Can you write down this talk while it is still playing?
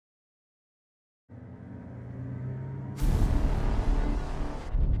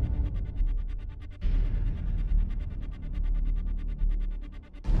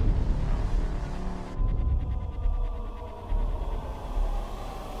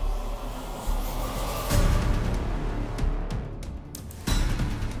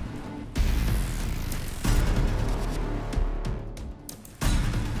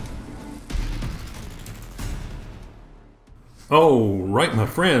All right, my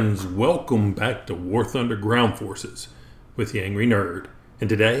friends, welcome back to War Thunder Ground Forces with the Angry Nerd. And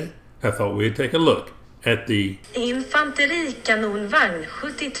today, I thought we'd take a look at the Infanterikanonvagn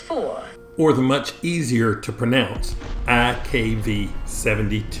 72, or the much easier to pronounce IKV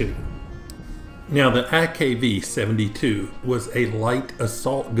 72. Now, the IKV 72 was a light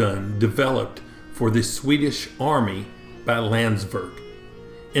assault gun developed for the Swedish Army by Landsverk.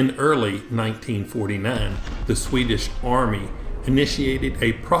 In early 1949, the Swedish Army initiated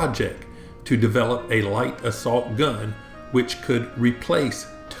a project to develop a light assault gun which could replace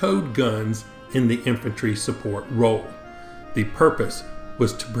towed guns in the infantry support role. The purpose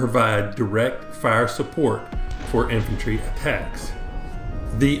was to provide direct fire support for infantry attacks.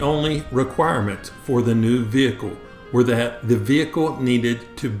 The only requirements for the new vehicle were that the vehicle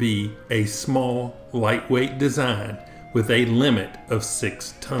needed to be a small, lightweight design with a limit of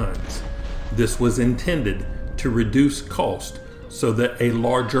 6 tons. This was intended to reduce cost so that a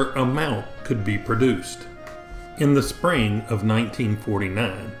larger amount could be produced. In the spring of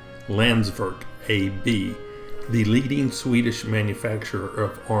 1949, Landsverk AB, the leading Swedish manufacturer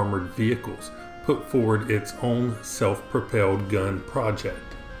of armored vehicles, put forward its own self-propelled gun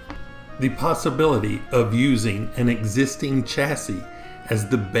project. The possibility of using an existing chassis as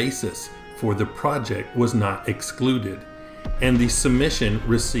the basis for the project was not excluded, and the submission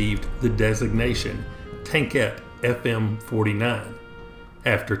received the designation Tankette FM49.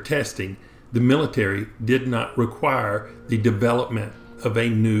 After testing, the military did not require the development of a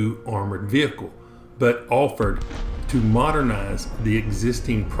new armored vehicle, but offered to modernize the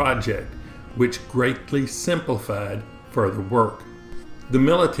existing project, which greatly simplified further work. The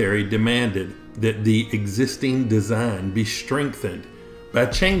military demanded that the existing design be strengthened by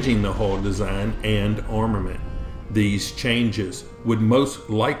changing the hull design and armament. These changes would most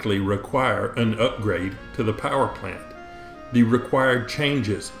likely require an upgrade to the power plant. The required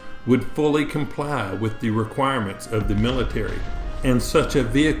changes would fully comply with the requirements of the military, and such a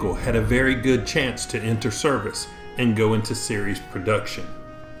vehicle had a very good chance to enter service and go into series production.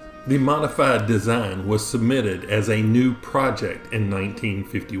 The modified design was submitted as a new project in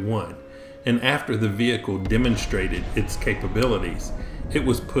 1951, and after the vehicle demonstrated its capabilities, it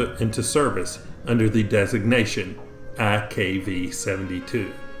was put into service under the designation IKV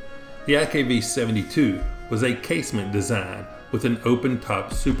 72. The IKV 72 was a casement design with an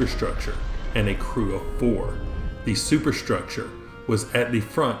open-top superstructure and a crew of 4. The superstructure was at the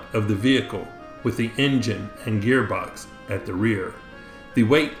front of the vehicle with the engine and gearbox at the rear. The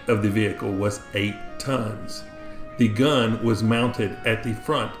weight of the vehicle was 8 tons. The gun was mounted at the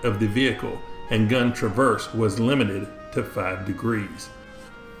front of the vehicle, and gun traverse was limited to 5 degrees.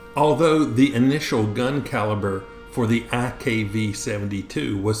 Although the initial gun caliber for the IKV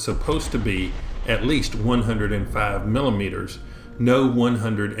 72 was supposed to be at least 105 millimeters, no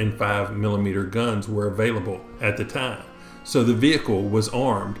 105 millimeter guns were available at the time, so the vehicle was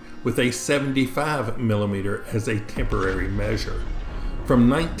armed with a 75 millimeter as a temporary measure. From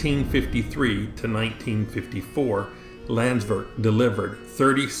 1953 to 1954, Landsverk delivered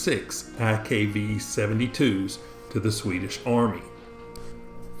 36 IKV 72s to the Swedish Army.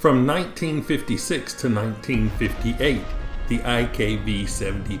 From 1956 to 1958, the IKV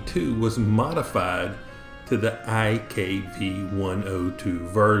 72 was modified to the IKV 102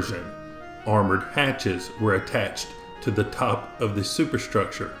 version. Armored hatches were attached to the top of the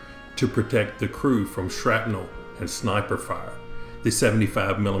superstructure to protect the crew from shrapnel and sniper fire. The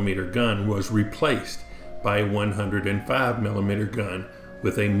 75 millimeter gun was replaced by a 105 millimeter gun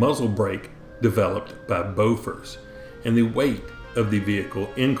with a muzzle brake developed by Bofors, and the weight of the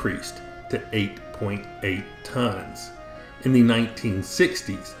vehicle increased to 8.8 tons. In the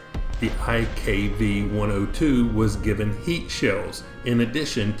 1960s, the IKV 102 was given heat shells in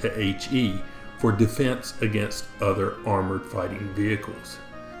addition to HE for defense against other armored fighting vehicles.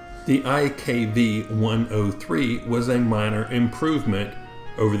 The IKV 103 was a minor improvement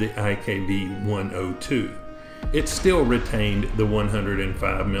over the IKV 102. It still retained the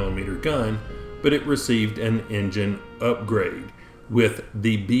 105 millimeter gun, but it received an engine upgrade with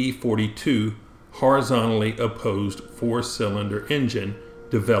the B42 horizontally opposed 4-cylinder engine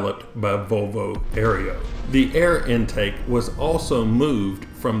developed by Volvo Aero. The air intake was also moved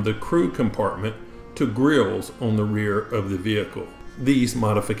from the crew compartment to grills on the rear of the vehicle. These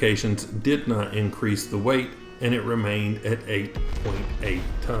modifications did not increase the weight, and it remained at 8.8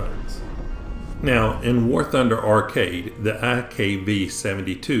 tons. Now, in War Thunder Arcade, the IKV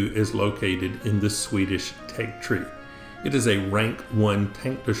 72 is located in the Swedish Tech Tree. It is a rank 1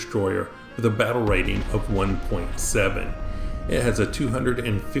 tank destroyer with a battle rating of 1.7. It has a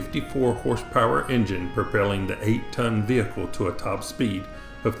 254 horsepower engine propelling the 8-ton vehicle to a top speed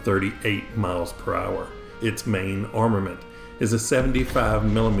of 38 miles per hour. Its main armament is a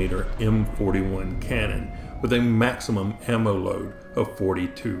 75mm M41 cannon with a maximum ammo load of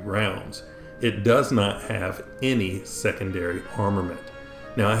 42 rounds. It does not have any secondary armament.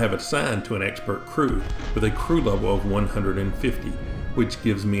 Now I have it assigned to an expert crew with a crew level of 150, which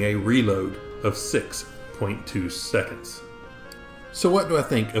gives me a reload of 6.2 seconds. So what do I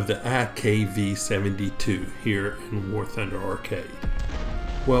think of the IKV 72 here in War Thunder Arcade?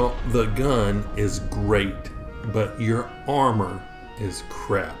 Well, the gun is great, but your armor is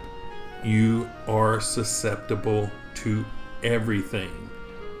crap. You are susceptible to everything.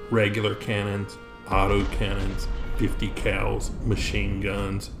 Regular cannons, auto cannons, 50 cals, machine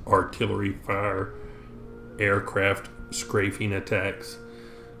guns, artillery fire, aircraft strafing attacks.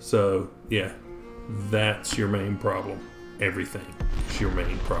 So yeah, that's your main problem. Everything is your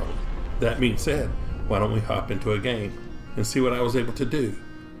main problem. That being said, why don't we hop into a game and see what I was able to do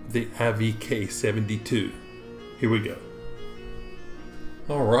with the IVK 72. Here we go.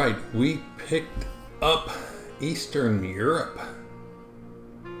 Alright, we picked up Eastern Europe.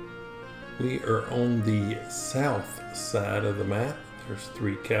 We are on the south side of the map. There's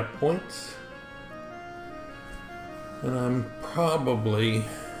 3 cap points. And I'm probably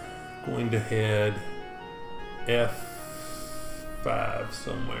going to head F5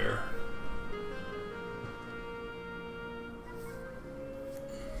 somewhere.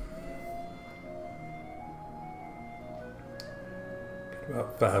 Got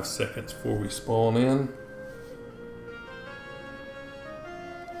about 5 seconds before we spawn in.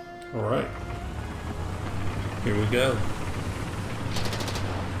 All right, here we go.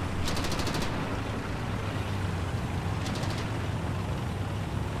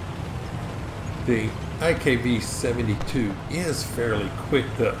 The IKV 72 is fairly quick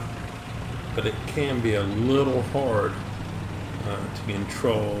though, but it can be a little hard to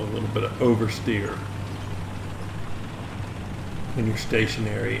control, a little bit of oversteer when you're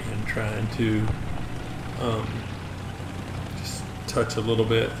stationary and trying to just touch a little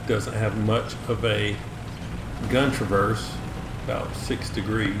bit. It doesn't have much of a gun traverse, about 6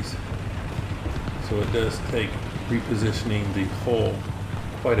 degrees, so it does take repositioning the hull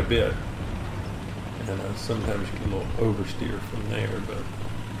quite a bit. And sometimes you get a little oversteer from there, but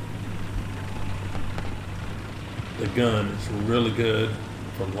the gun is really good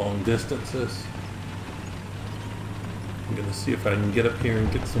from long distances. I'm going to see if I can get up here and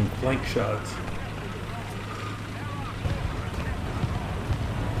get some flank shots.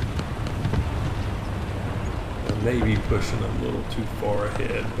 I may be pushing a little too far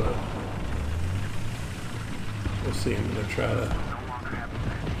ahead, but we'll see. I'm going to try to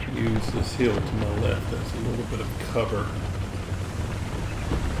use this hill to my left. That's a little bit of cover.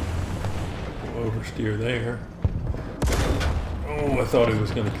 We'll oversteer there. Oh, I thought he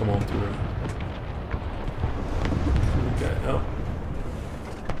was going to come on through. Okay, oh.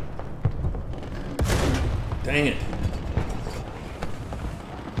 Dang it.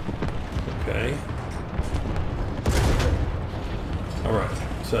 Okay. Alright,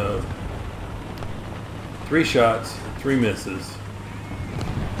 so 3 shots, 3 misses.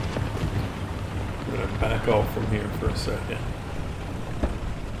 I'm going to back off from here for a second.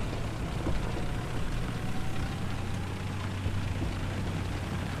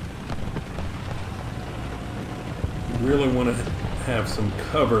 You really want to have some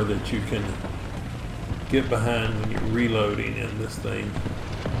cover that you can get behind when you're reloading in this thing.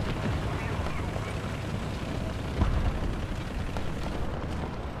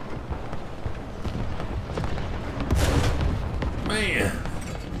 Man!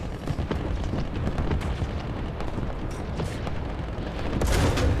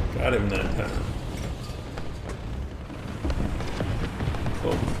 Got him that time.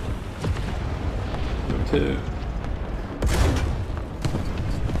 Oh. 2.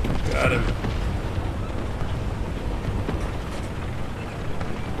 Got him.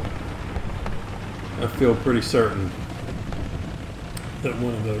 I feel pretty certain that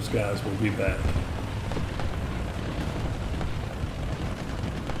one of those guys will be back.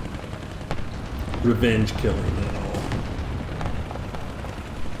 Revenge killing and all.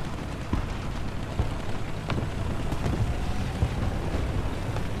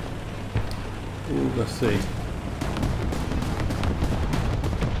 Ooh, let's see.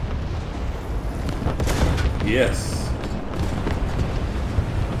 Yes.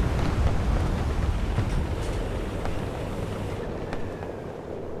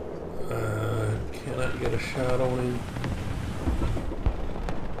 Can I get a shot on him?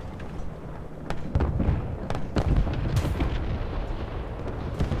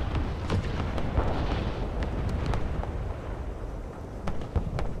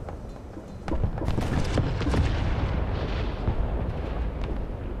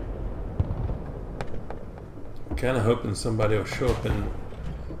 kind of hoping somebody will show up in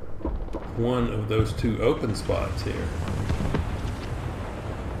one of those two open spots here.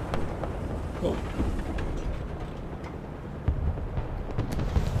 Oh.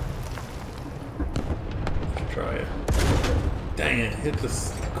 Let's try it. Dang it, hit the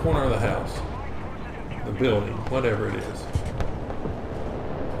corner of the house. The building, whatever it is.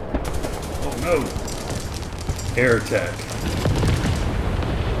 Oh no! Air attack.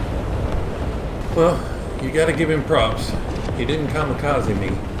 Well, you gotta give him props. He didn't kamikaze me,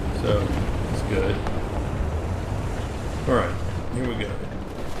 so it's good. Alright, here we go.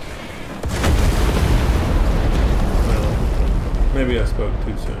 Well, maybe I spoke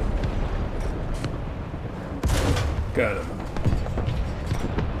too soon. Got him.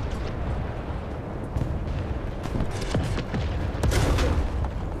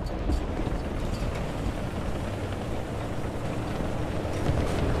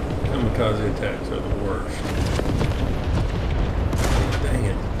 Kamikaze attacks are the worst. Dang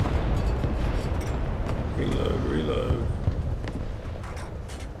it. Reload, reload.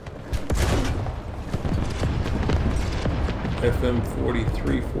 FM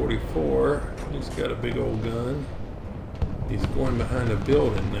 4344. He's got a big old gun. He's going behind a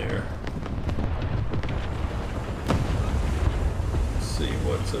building there. Let's see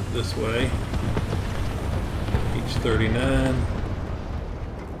what's up this way. Each 39.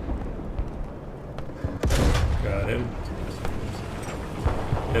 Got him.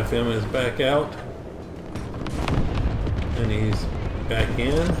 FM is back out. And he's back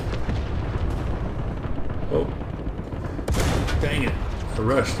in. Oh. Dang it. I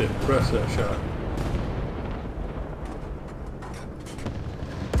rushed it. Rushed that shot.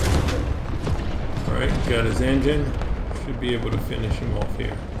 Alright, got his engine. Should be able to finish him off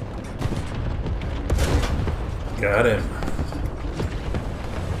here. Got him.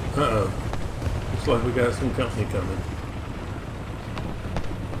 Uh-oh. Looks like we got some company coming.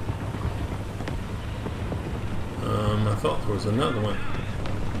 I thought there was another one.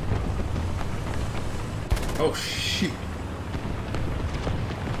 Oh shoot!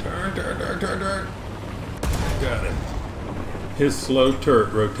 Turn, turn, turn, turn, turn. Got him. His slow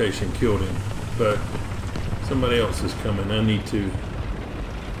turret rotation killed him, but somebody else is coming. I need to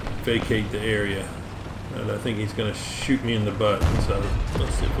vacate the area. And I think he's going to shoot me in the butt, so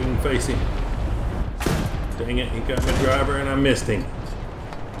let's see if we can face him. Dang it, he got my driver and I missed him.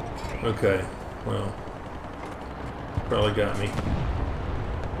 Okay, well, probably got me.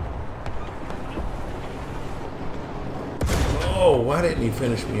 Oh, why didn't he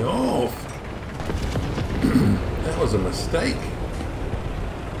finish me off? That was a mistake.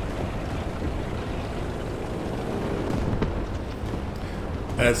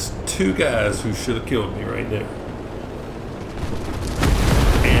 That's two guys who should have killed me right there.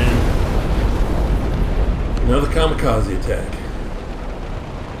 And another kamikaze attack.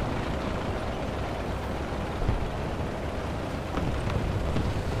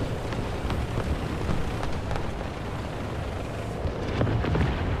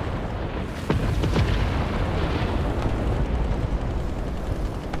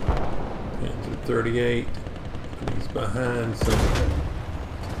 Into 38. He's behind some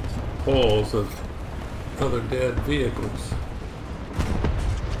poles of other dead vehicles.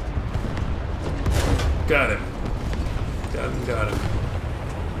 Got him. Got him, got him.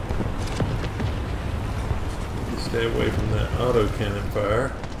 Stay away from that auto cannon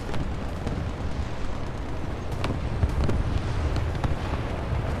fire.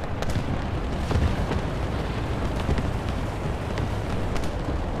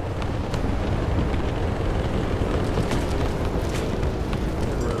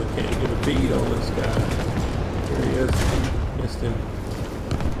 Beat on this guy. There he is. Missed him.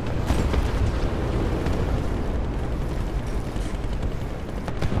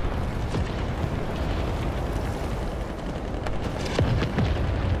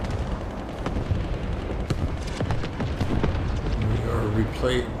 We are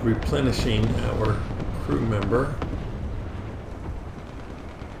replenishing our crew member.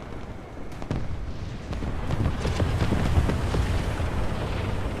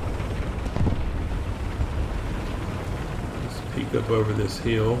 Up over this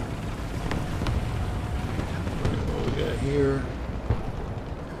hill. What we got here?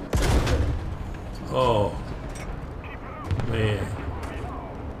 Oh man.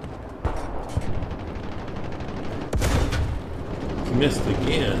 Missed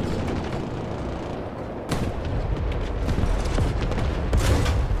again.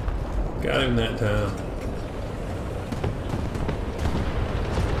 Got him that time.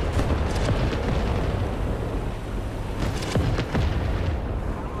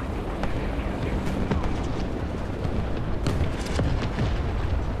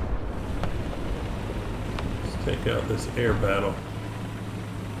 out this air battle.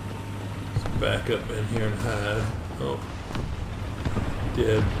 Let's back up in here and hide. Oh,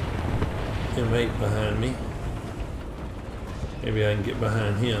 dead M8 behind me. Maybe I can get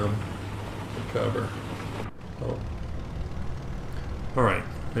behind him to cover. Oh. Alright,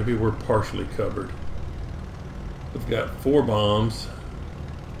 maybe we're partially covered. We've got 4 bombs.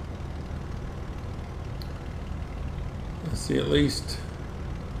 I see at least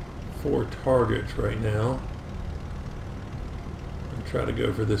 4 targets right now. I'll try to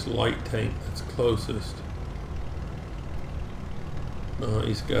go for this light tank that's closest.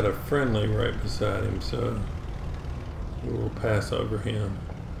 He's got a friendly right beside him, so we'll pass over him.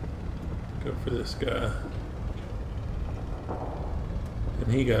 Go for this guy.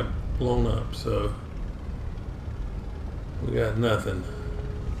 And he got blown up, so we got nothing.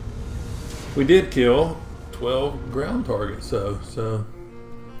 We did kill 12 ground targets, so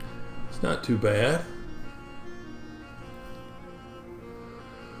it's not too bad.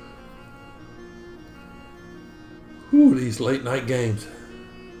 Whew, these late night games.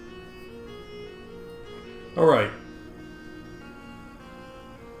 All right.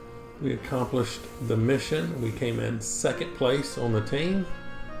 We accomplished the mission. We came in 2nd place on the team.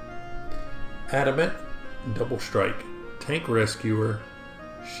 Adamant, Double Strike, Tank Rescuer,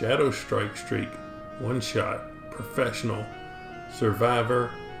 Shadow Strike Streak, One Shot, Professional, Survivor,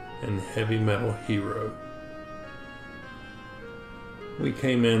 and Heavy Metal Hero. We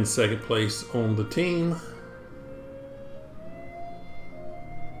came in 2nd place on the team.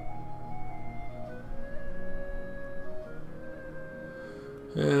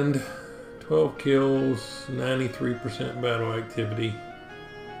 And 12 kills, 93% battle activity.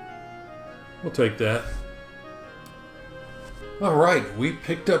 We'll take that. All right, we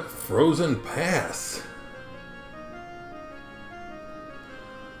picked up Frozen Pass.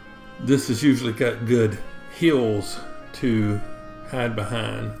 This has usually got good hills to hide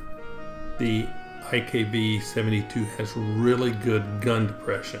behind. The IKV 72 has really good gun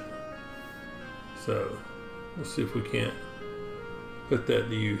depression. So we'll see if we can't put that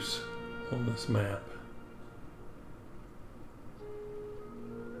to use on this map.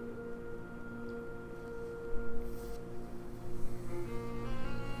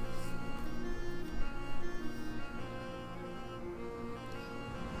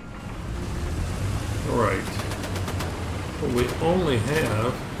 Alright, well, we only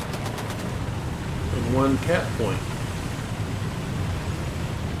have 1 cap point.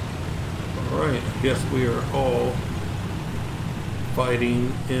 Alright, I guess we are all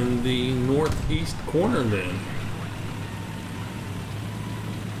fighting in the northeast corner then.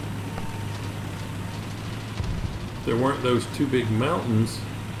 If there weren't those 2 big mountains,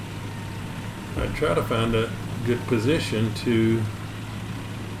 I'd try to find a good position to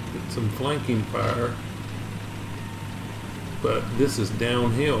get some flanking fire. But this is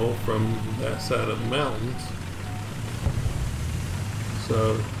downhill from that side of the mountains.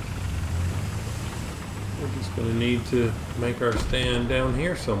 So we're just going to need to make our stand down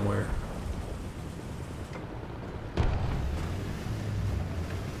here somewhere.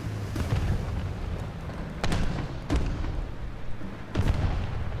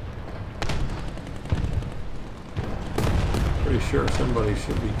 Pretty sure somebody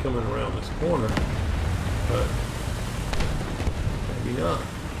should be coming around this corner, but maybe not.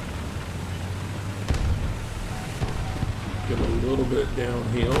 Get a little bit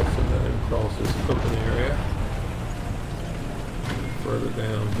downhill so that it crosses open area. Further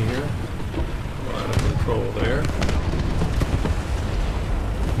down here, line of control there.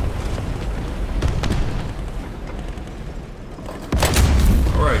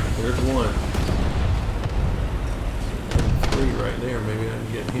 Alright, there's 1. And 3 right there, maybe I can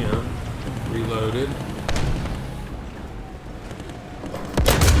get him reloaded.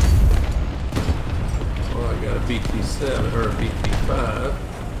 I got a BT7 or a BT5.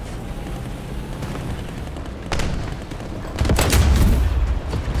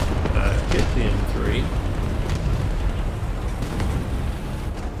 I hit the M3.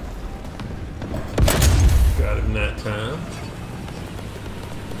 Got him that time.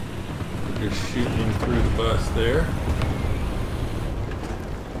 We're just shooting him through the bus there.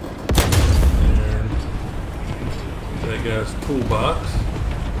 And that guy's toolbox.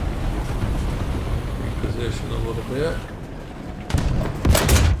 Position a little bit.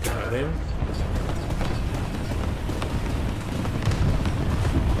 Got him.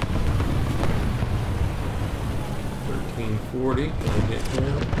 $13.40. Can I get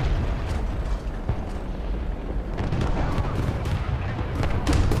him?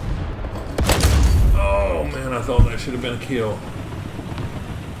 Oh man, I thought that should have been a kill.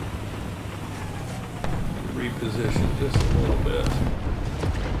 reposition just a little bit.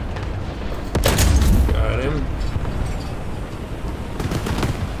 Got him.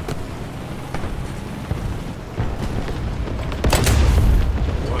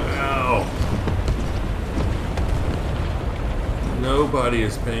 Wow. Nobody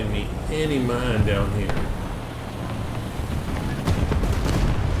is paying me any mind down here.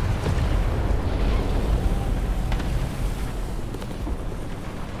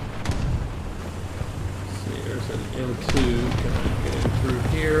 M2, can I get in through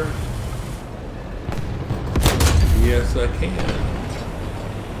here? Yes, I can.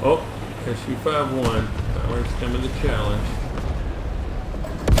 Oh, SU-51. Tyler's coming to challenge.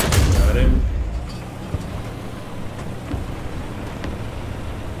 Got him.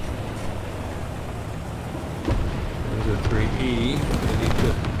 There's a 3E. I need to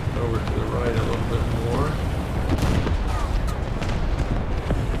go over to the right a little bit more.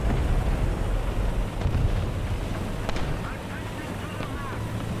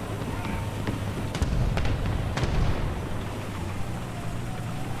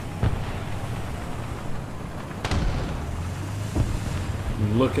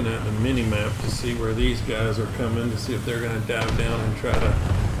 Looking at the mini map to see where these guys are coming, to see if they're going to dive down and try to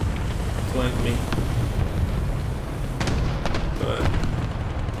flank me. But I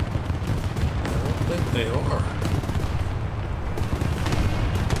don't think they are.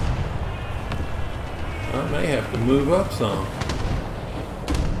 I may have to move up some.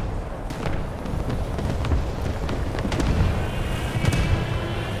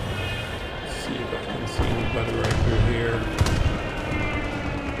 Let's see if I can see anybody right through here.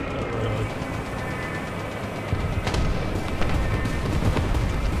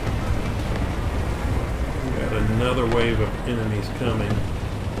 Another wave of enemies coming.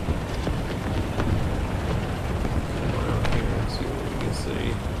 Come around here and see what we can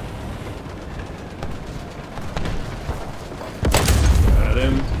see. Got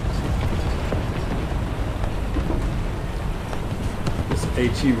him. This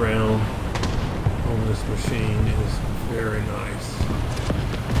HE round on this machine is very nice.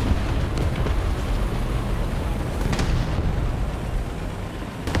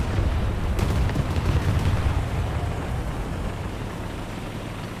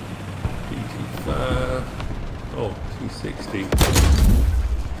 Oh, T60.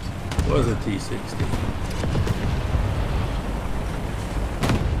 Was a T60.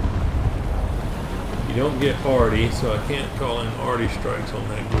 You don't get arty, so I can't call in arty strikes on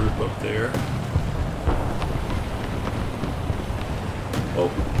that group up there.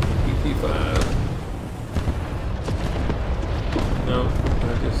 Oh, PT5. No,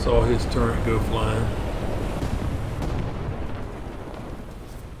 I just saw his turret go flying.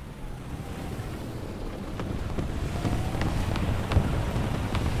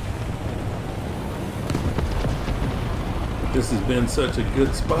 This has been such a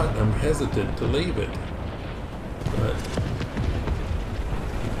good spot, I'm hesitant to leave it. But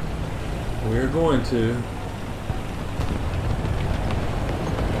we're going to.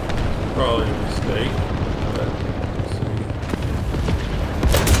 Probably a mistake, but let's see.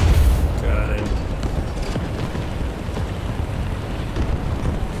 Got him.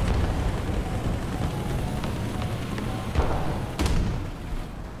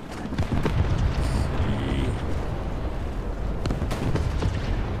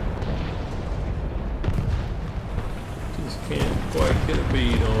 Can't quite get a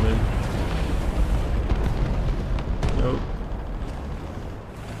bead on him. Nope.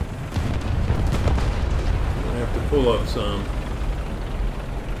 I have to pull up some.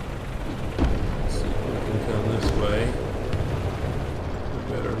 Let's see if we can come this way. We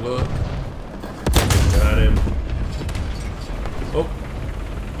better look. Got him. Oh,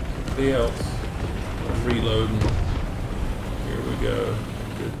 somebody else. I'm reloading. Here we go.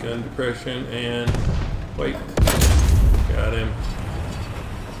 Good gun depression and wait. Got him.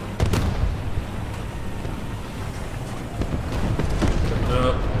 Coming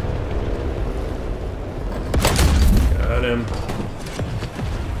up. Got him.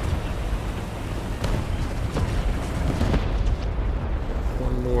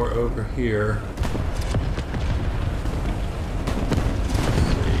 One more over here. Let's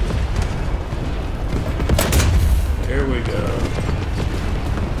see. There we go.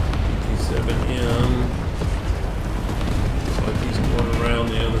 T7M. Like he's going around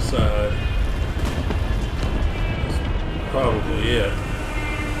the other side. That's probably it.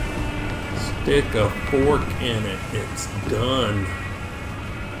 Stick a fork in it. It's done.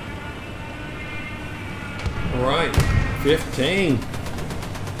 Alright, 15.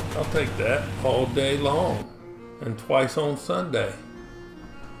 I'll take that all day long. And twice on Sunday.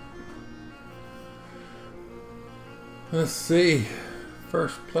 Let's see.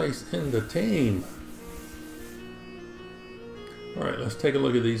 First place in the team. Alright, let's take a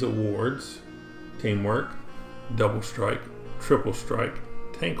look at these awards. Teamwork, Double Strike, Triple Strike,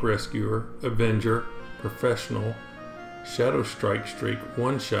 Tank Rescuer, Avenger, Professional, Shadow Strike Streak,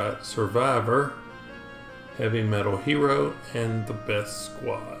 One Shot, Survivor, Heavy Metal Hero, and the Best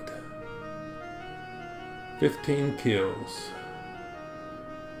Squad. 15 kills.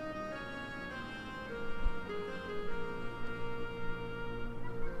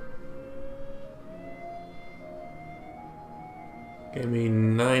 Gave me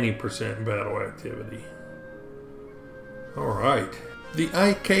 90% battle activity. Alright. The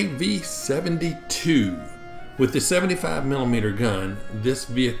IKV 72. With the 75mm gun, this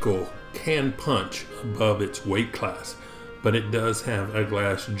vehicle can punch above its weight class, but it does have a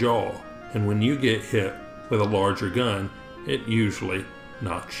glass jaw, and when you get hit with a larger gun, it usually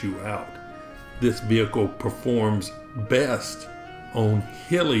knocks you out. This vehicle performs best on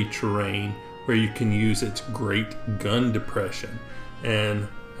hilly terrain where you can use its great gun depression, and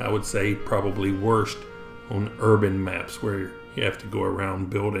I would say probably worst on urban maps where you have to go around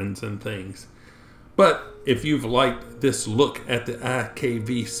buildings and things. But if you've liked this look at the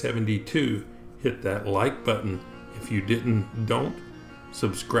IKV 72, hit that like button. If you didn't, don't.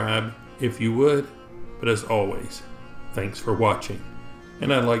 Subscribe if you would. But as always, thanks for watching.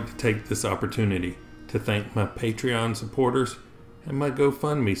 And I'd like to take this opportunity to thank my Patreon supporters and my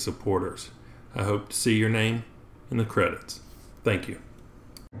GoFundMe supporters. I hope to see your name in the credits. Thank you.